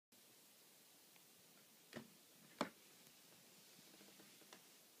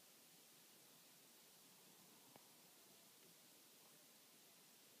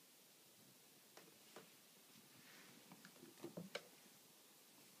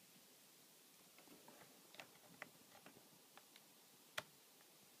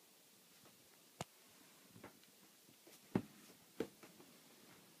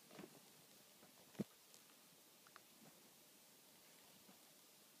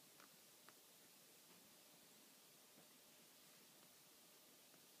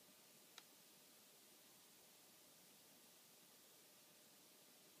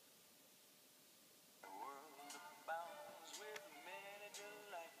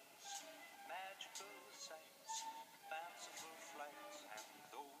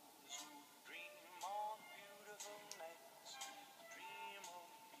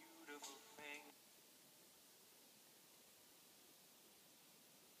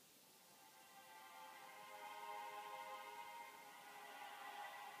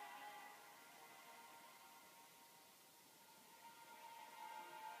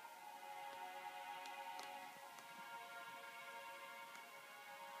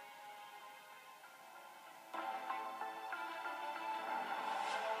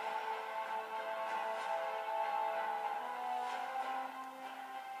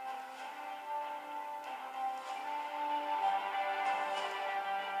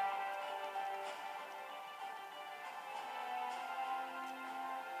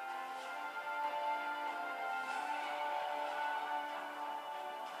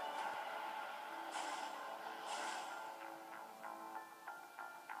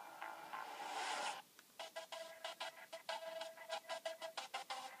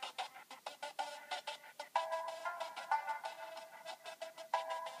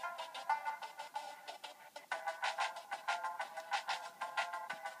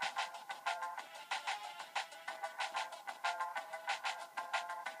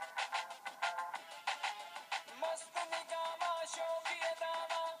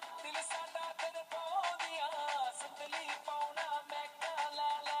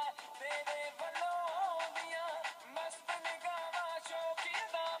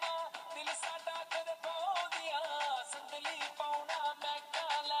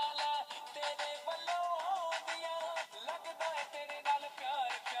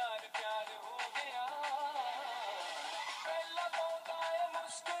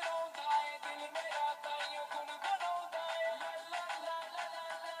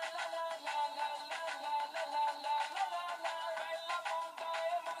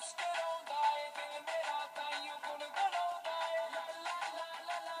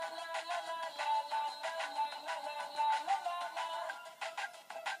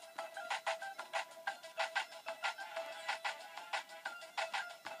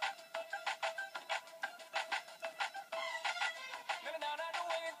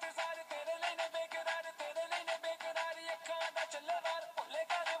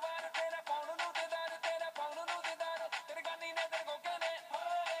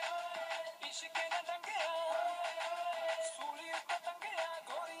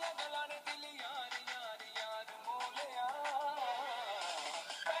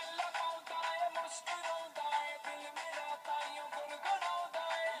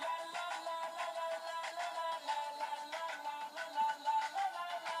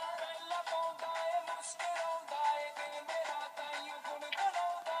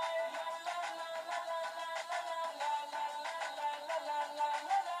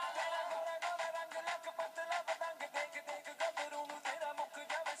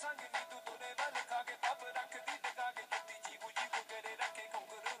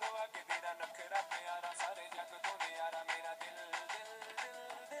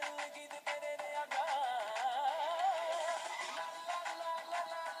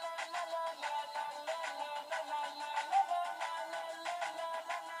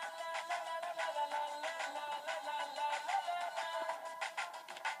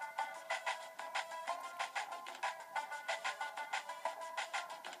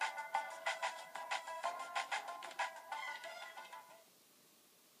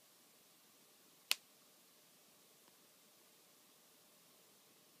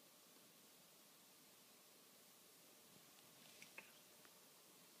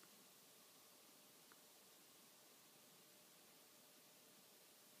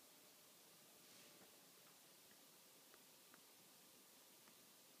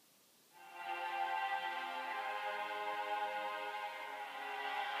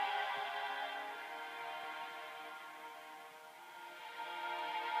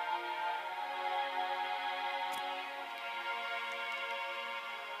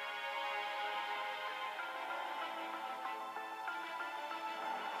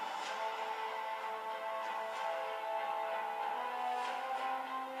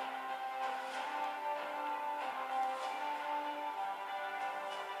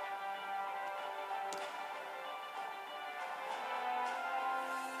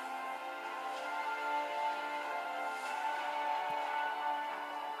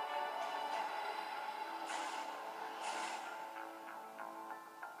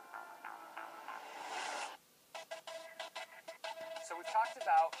talked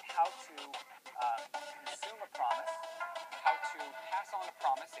about how to consume a promise, how to pass on a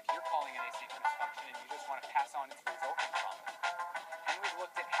promise if you're calling an asynchronous function and you just want to pass on its resulting promise. And we've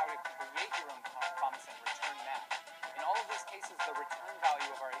looked at how to create your own promise and return that. In all of these cases, the return value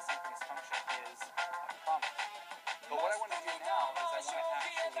of our asynchronous function is a promise. But what I want to do now is I want to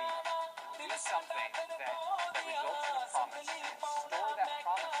actually do something that results in a promise and store that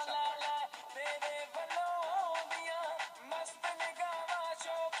promise somewhere.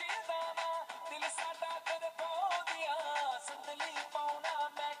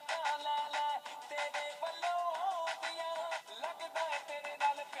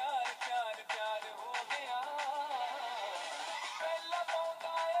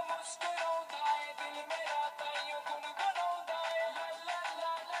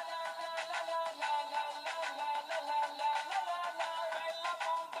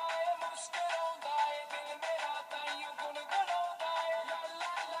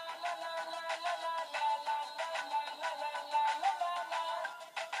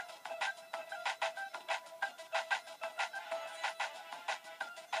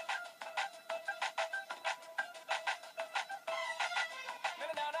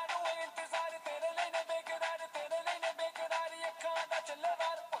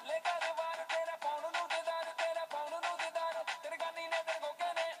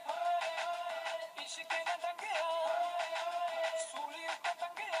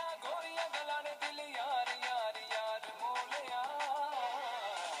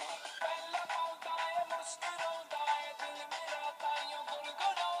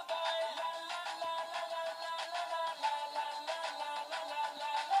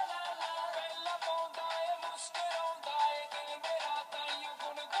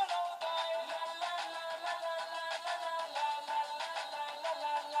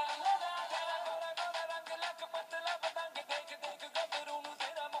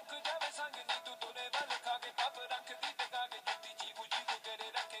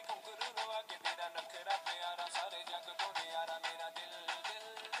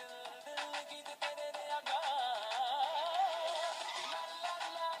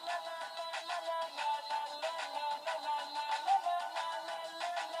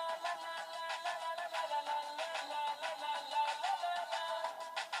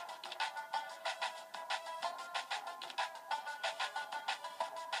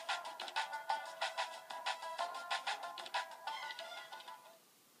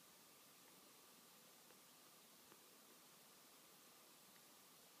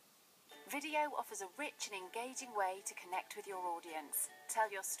 Video offers a rich and engaging way to connect with your audience,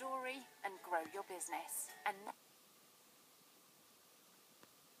 tell your story, and grow your business. And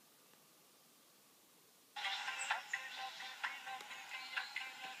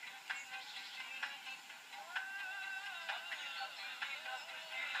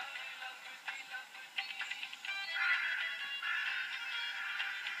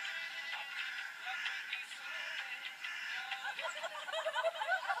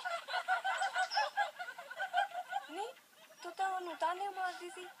ਤਾਨੇ ਮਾਰਦੀ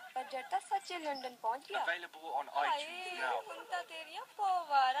ਸੀ ਪਰ ਜੱਟਾ ਸੱਚੇ London ਪਹੁੰਚ ਗਿਆ Available on iTunes now. ਹੁਣ ਤਾਂ ਤੇਰੀਆਂ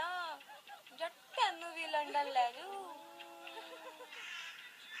ਪਵਾਰਾਂ ਜੱਟ ਤੈਨੂੰ ਵੀ ਲੰਡਨ ਲੈ ਜੂ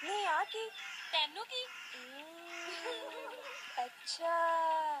ਨਹੀਂ ਆ ਕੀ ਤੈਨੂੰ ਕੀ ਅੱਛਾ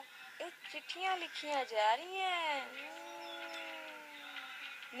ਇਹ ਚਿੱਠੀਆਂ ਲਿਖੀਆਂ ਜਾ ਰਹੀਆਂ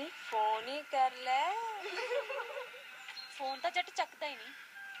ਨਹੀਂ ਫੋਨ ਹੀ ਕਰ ਲੈ ਫੋਨ ਤਾਂ ਜੱਟ ਚੱਕਦਾ ਹੀ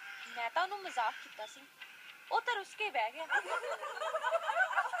ਨਹੀਂ ਮੈਂ ਤਾਂ ਉਹਨੂੰ ਮਜ਼ਾਕ ਕੀਤਾ ਸੀ ਉਹ ਤਾਂ ਰੁੱਸ ਕੇ ਬਹਿ ਗਿਆ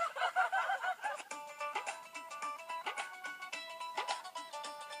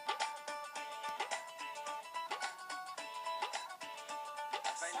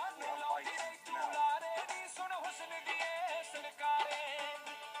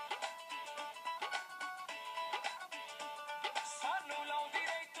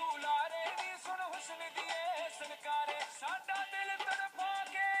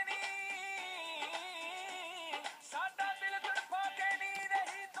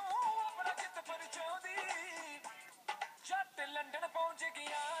ਲੰਡਨ ਪਹੁੰਚ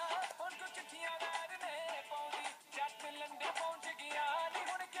ਗਿਆ ਹੁਣ ਕੁਝ ਚਿੱਠੀਆਂ ਲੈਣ ਨੇ ਪਾਉਂਦੀ ਜੱਟ ਲੰਡਨ ਪਹੁੰਚ ਗਿਆ ਨੀ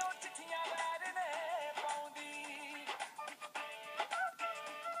ਹੁਣ ਕਿਉਂ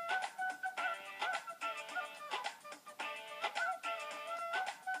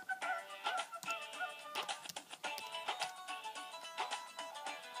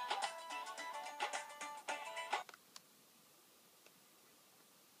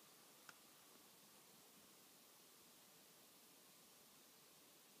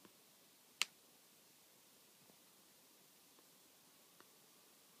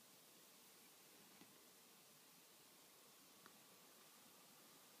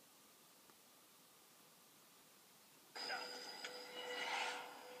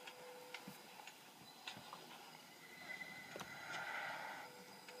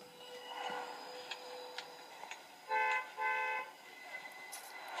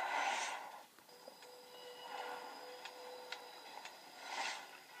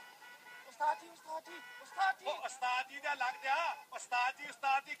ਉਹ ਉਸਤਾਦ ਜੀ ਦਾ ਲੱਗ ਜਾ ਉਸਤਾਦ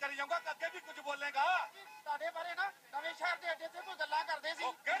ਜੀ ਕਰੀ ਜਾਊਗਾ ਅੱਗੇ ਵੀ ਕੁਝ ਬੋਲੇਗਾ ਤੁਹਾਡੇ ਬਾਰੇ ਨਾ ਨਵੇਂ ਸ਼ਹਿਰ ਦੇ ਅੱਡੇ ਤੇ ਕੋਈ ਗੱਲਾਂ ਕਰਦੇ ਸੀ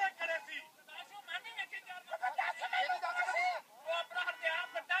ਉਹ ਕਿਹੜੇ ਸੀ ਮੈਂ ਵੀ ਵੇਖੀ ਜਾਂਦਾ ਇਹਦੀ ਦੱਸ ਦੇ ਉਹ ਆਪਣਾ ਹਰਦਿਆਲ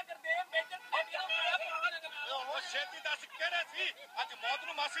ਕੱਟਾ ਕਰਦੇ ਮੇਜਰ ਕਮੇਟੀ ਨੂੰ ਮਾਰਾ ਪਾਉਣਾ ਲੱਗਣਾ ਉਹ ਛੇਤੀ ਦੱਸ ਕਿਹੜੇ ਸੀ ਅੱਜ ਮੌਤ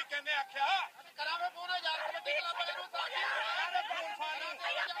ਨੂੰ ਮਾਸੀ ਕਹਿੰਦੇ ਆਖਿਆ ਕਰਾਵੇ ਫੋਨ ਯਾਰ ਕਬੱਡੀ ਕਲੱਬ ਵਾਲੇ ਨੂੰ ਤਾਂ ਸਾਰੇ ਫੋਨ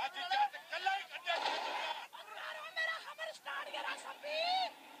ਨੂੰ ਅੱਜ ਜੱਟ ਕੱਲਾ ਹੀ ਕੱਢਿਆ ਮੇਰਾ ਖਬਰ ਸਟਾਰਟ ਕਰਾ ਸੱਪੀ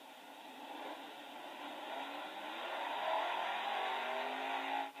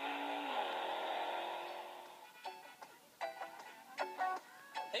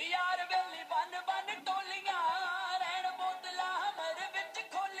ਯਾਰ ਵੇਲੀ ਬੰਨ ਬੰਨ ਟੋਲੀਆਂ ਰਹਿਣ ਬੋਤਲਾਂ ਹਮਰ ਵਿੱਚ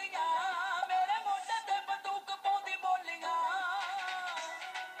ਖੋਲੀਆਂ ਮੇਰੇ ਮੋਢੇ ਤੇ ਬੰਦੂਕ ਪਾਉਂਦੀ ਬੋਲੀਆਂ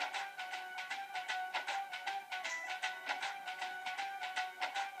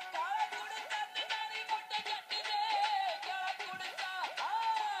ਕਾਲਾ ਕੁੜਤਾ ਤੇ ਨਾਲੀ ਮੋਢੇ ਜੱਟ ਦੇ ਕਾਲਾ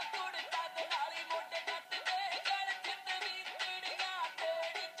ਕੁੜਤਾ ਤੇ ਨਾਲੀ ਮੋਢੇ ਜੱਟ ਦੇ ਗਲ ਚਿੱਤ ਵੀ ਤੀੜੀਆਂ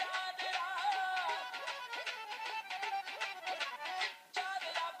ਤੇਰੀ ਚਾਦਰਾ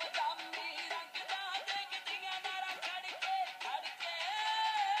ਚਾਦਰਾ ਬਦਾਮੀ ਰੰਗ ਦਾ ਦੇਖਦੀਆਂ ਨਾਰਾ ਖੜ ਕੇ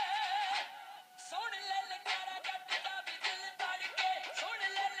ਸੁਣ ਲੈ ਲਕਾਰਾ ਜੱਟ ਦਾ ਵੀ ਦਿਲ ਧੜ ਕੇ ਸੁਣ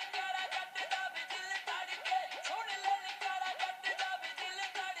ਲੈ ਲਕਾਰਾ ਜੱਟ ਦਾ ਵੀ ਦਿਲ ਧੜ ਕੇ ਸੁਣ ਲੈ ਲਕਾਰਾ ਜੱਟ ਦਾ ਵੀ ਦਿਲ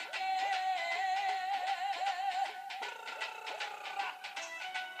ਧੜ ਕੇ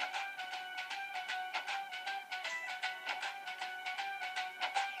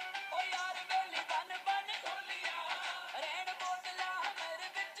ਓ ਯਾਰ ਵੇਲੀ ਬੰਨ ਬੰਨ ਖੋਲੀਆਂ ਰਹਿਣ ਬੋਤਲਾਂ ਮੇਰੇ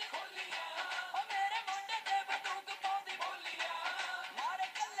ਵਿੱਚ ਖੋਲੀਆਂ ਓ ਮੇਰੇ ਮੋਢੇ ਤੇ ਬੰਦੂਕ ਪਾਉਂਦੀ ਬੋਲੀਆਂ ਮਾਰੇ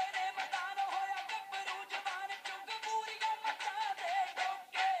ਕੱਲੇ ਨੇ ਮੈਦਾਨ ਹੋਇਆ ਗੱਭਰੂ ਜਵਾਨ ਚੁੱਗ ਪੂਰੀਆਂ ਮੱਤਾਂ ਦੇ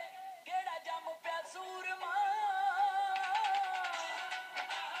ਡੋਕੇ ਕਿਹੜਾ ਜੰਮ ਪਿਆ ਸੂਰਮਾ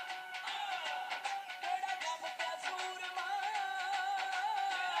ਕਿਹੜਾ ਜੰਮ ਪਿਆ ਸੂਰਮਾ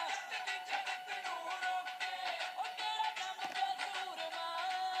ਜੱਟ ਨੂੰ ਰੋਕੇ ਓ ਕਿਹੜਾ ਜੰਮ ਪਿਆ ਸੂਰਮਾ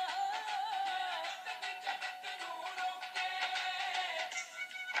ਜੱਟ ਨੂੰ ਰੋਕੇ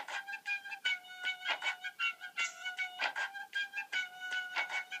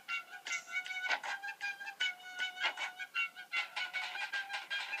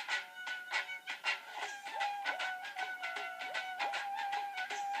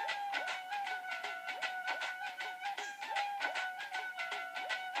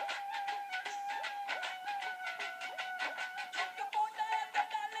ਚੁੱਕ ਪੋਂਡਾ ਤੇ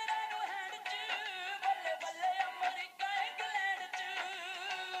ਡਾਲਰਾਂ ਨੂੰ ਹੈਂਡ 'ਚ ਬੱਲੇ ਬੱਲੇ ਅਮਰੀਕਾ ਇੰਗਲੈਂਡ 'ਚ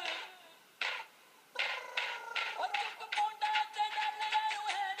ਓ ਚੁੱਕ ਪੋਂਡਾ ਤੇ ਡਾਲਰਾਂ ਨੂੰ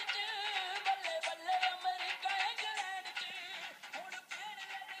ਹੈਂਡ 'ਚ ਬੱਲੇ ਬੱਲੇ ਅਮਰੀਕਾ ਇੰਗਲੈਂਡ 'ਚ ਹੁਣ ਫੇਰ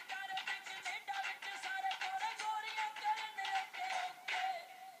ਲਲਕਾਰੇ ਵਿੱਚ ਕੈਨੇਡਾ ਵਿੱਚ ਸਾਰੇ ਗੋਰੇ ਗੋਰੀਆਂ ਕਰਨ ਲੱਗੇ ਓਕੇ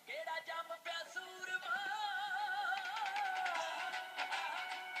ਕਿਹੜਾ ਜੰਮ ਪਿਆ ਸੂਰਮਾ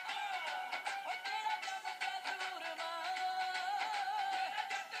ਓ ਕਿਹੜਾ ਜੰਮ ਪਿਆ ਸੂਰਮਾ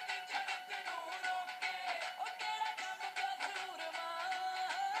ਜੱਟ ਦੀ ਚੜਕ ਨੂੰ ਰੋਕੇ ਓ ਕਿਹੜਾ ਜੰਮ ਪਿਆ ਸੂਰਮਾ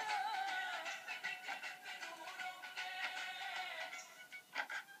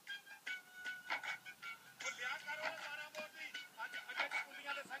ਉਹ ਲਿਆ ਕਰੋ ਮਾਰਾ ਮੋਟੀ ਅੱਜ ਅਜੇ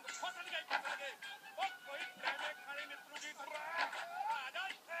ਕੁੰਡੀਆਂ ਦੇ ਸੰਗ ਫਸਣਗੇ ਉਹ ਕੋਈ ਪ੍ਰੇਮੇ ਖਾਣੇ ਮਿੱਤਰੂ ਦੀ ਆ ਜਾ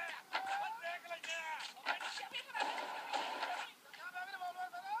ਇੱਥੇ ਉਹ ਦੇਖ ਲੈਂਦੇ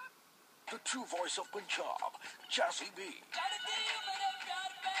The true voice of Punjab, Jazzy B.